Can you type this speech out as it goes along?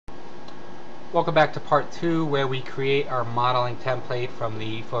Welcome back to part 2 where we create our modeling template from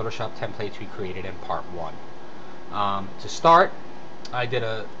the Photoshop templates we created in part 1. To start, I did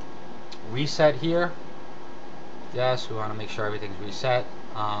a reset here. Yes, we want to make sure everything's reset.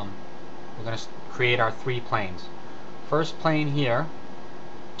 We're going to create our 3 planes. First plane here,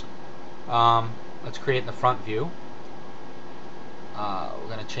 let's create the front view. We're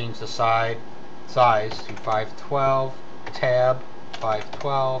going to change the size to 512, tab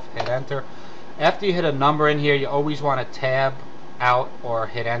 512, hit enter. After you hit a number in here, you always want to tab out or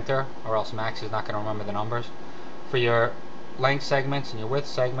hit enter, or else Max is not going to remember the numbers. For your length segments and your width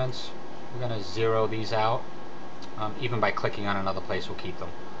segments, we're going to zero these out. Even by clicking on another place will keep them.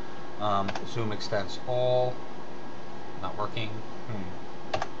 Zoom extents all. Not working.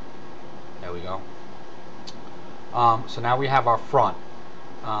 There we go. So now we have our front.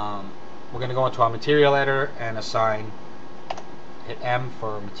 We're going to go into our material editor and assign, hit M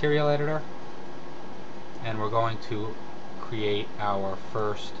for material editor, and we're going to create our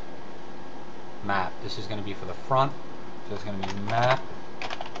first map. This is going to be for the front, so it's going to be map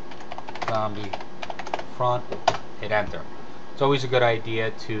zombie front, hit enter. It's always a good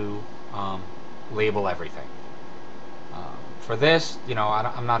idea to label everything. For this, you know,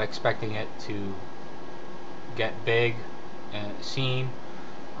 I'm not expecting it to get big and seen,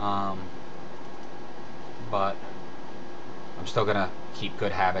 but I'm still gonna keep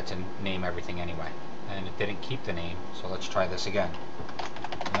good habits and name everything anyway. And it didn't keep the name, so let's try this again.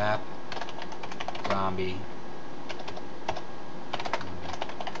 Map zombie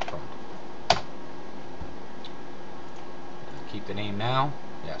front. Keep the name now.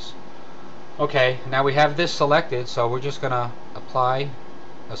 Yes. Okay, now we have this selected, so we're just gonna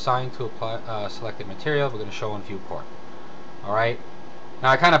assign to apply selected material. We're gonna show in viewport. All right.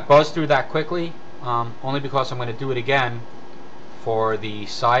 Now I kind of buzzed through that quickly, only because I'm going to do it again for the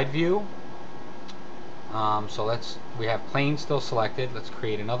side view. So we have plane still selected. Let's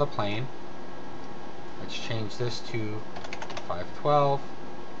create another plane. Let's change this to 512.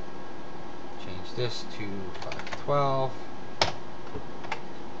 Change this to 512.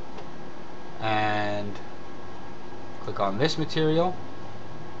 And click on this material.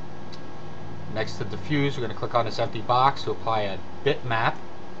 Next to diffuse, we're going to click on this empty box to apply a bitmap.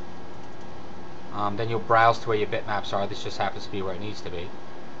 Then you'll browse to where your bitmaps are. This just happens to be where it needs to be.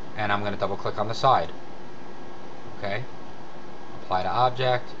 And I'm going to double click on the side. Okay. Apply to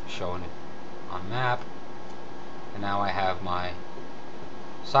object, showing it on map. And now I have my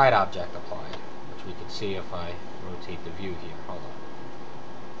side object applied, which we can see if I rotate the view here. Hold on.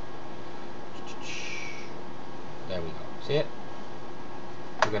 There we go. See it?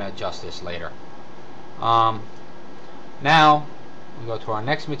 We're going to adjust this later. Now we go to our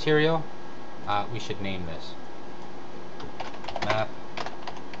next material. We should name this map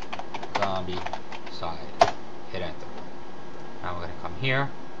zombie side. Hit enter. Now we're going to come here.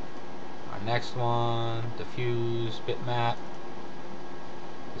 Our next one, diffuse bitmap.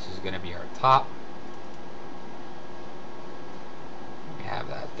 This is going to be our top. We have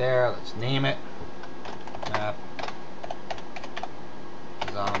that there. Let's name it map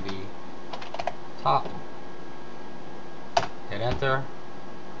zombie top. Hit enter.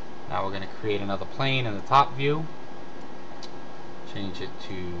 Now we're going to create another plane in the top view. Change it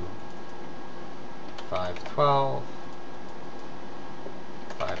to 512.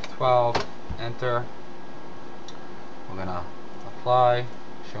 512. Enter. We're going to apply,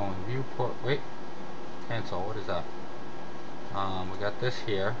 showing viewport. Wait. Cancel. What is that? We got this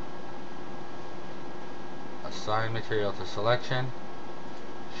here. Assign material to selection.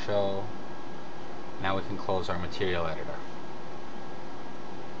 Show. Now we can close our material editor.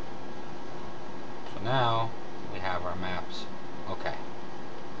 So now we have our maps. Okay.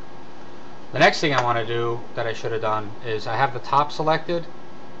 The next thing I want to do that I should have done is I have the top selected.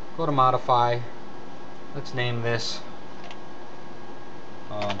 Go to modify. Let's name this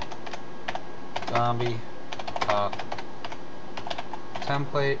zombie top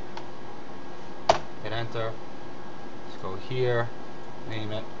template. Hit enter. Let's go here.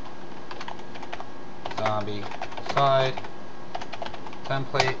 Name it zombie side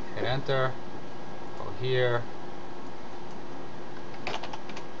template. Hit enter. Go here.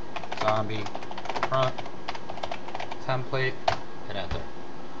 Zombie front template. Hit enter.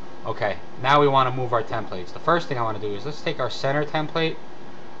 Okay, now we want to move our templates. The first thing I want to do is let's take our center template,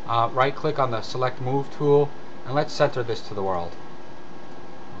 right click on the select move tool, and let's center this to the world.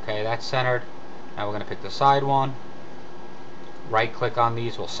 Okay, that's centered. Now we're going to pick the side one, right click on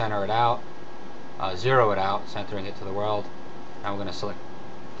these, we'll center it out, zero it out, centering it to the world. Now we're going to select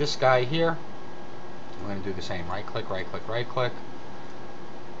this guy here. We're going to do the same, right click, right click, right click,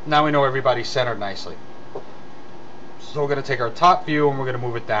 Now we know everybody's centered nicely. So we're going to take our top view and we're going to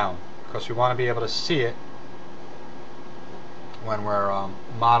move it down because we want to be able to see it when we're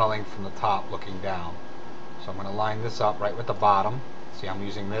modeling from the top looking down. So I'm going to line this up right with the bottom. See, I'm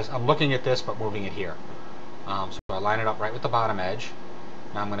using this. I'm looking at this but moving it here. So I line it up right with the bottom edge.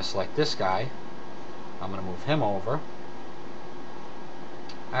 Now I'm going to select this guy. I'm going to move him over.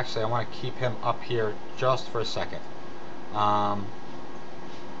 Actually, I want to keep him up here just for a second.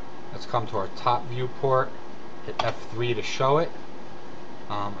 Let's come to our top viewport. Hit F3 to show it.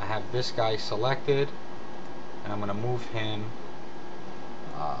 I have this guy selected, and I'm going to move him.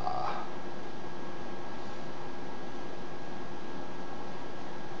 I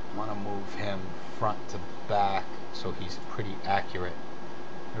want to move him front to back so he's pretty accurate.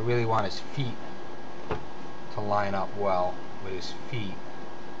 I really want his feet to line up well with his feet.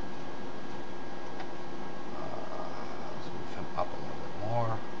 Let's move him up a little bit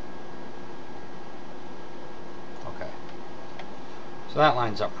more. Okay. So that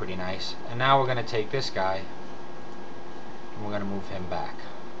lines up pretty nice. And now we're going to take this guy and we're going to move him back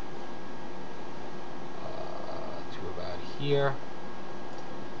to about here.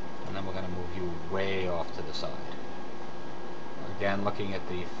 And then we're going to move you way off to the side. Again, looking at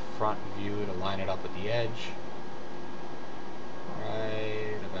the front view to line it up with the edge.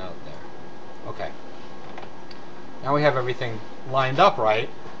 Right about there. Okay. Now we have everything lined up right.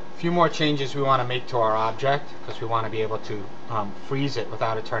 A few more changes we want to make to our object because we want to be able to freeze it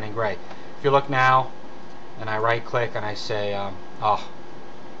without it turning gray. If you look now and I right click and I say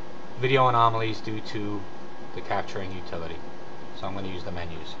video anomalies due to the capturing utility. So I'm going to use the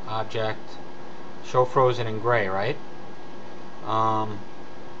menus. Object, show frozen in gray, right? We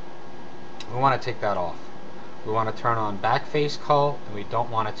want to take that off. We want to turn on back face cull and we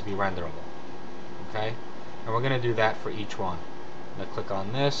don't want it to be renderable. Okay? And we're going to do that for each one. I'm going to click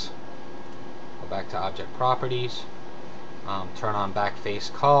on this, go back to object properties, turn on back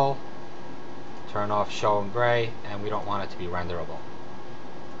face cull, turn off show in gray, and we don't want it to be renderable.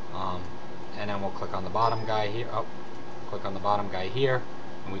 And then we'll click on the bottom guy here. Click on the bottom guy here,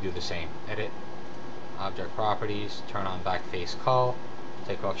 and we do the same. Edit, object properties, turn on back face cull,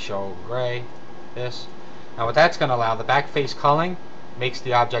 take off show gray, this. Now what that's going to allow, the back face culling makes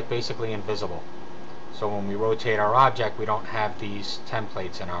the object basically invisible. So when we rotate our object, we don't have these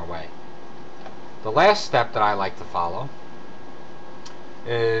templates in our way. The last step that I like to follow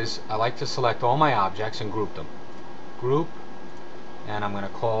is I like to select all my objects and group them. Group, and I'm going to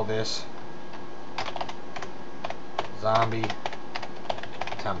call this zombie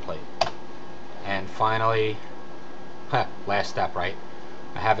template. And finally, last step, right?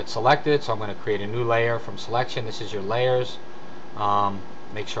 I have it selected, so I'm going to create a new layer from selection. This is your layers.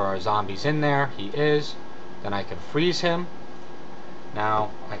 Make sure our zombie's in there. He is. Then I can freeze him.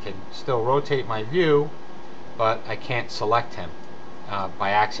 Now I can still rotate my view, but I can't select him by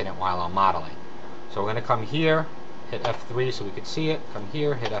accident while I'm modeling. So we're going to come here, hit F3 so we can see it. Come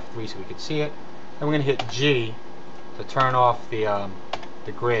here, hit F3 so we can see it. Then we're going to hit G to turn off the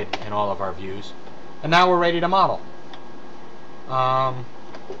grid in all of our views. And now we're ready to model.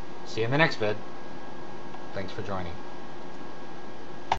 See you in the next vid. Thanks for joining.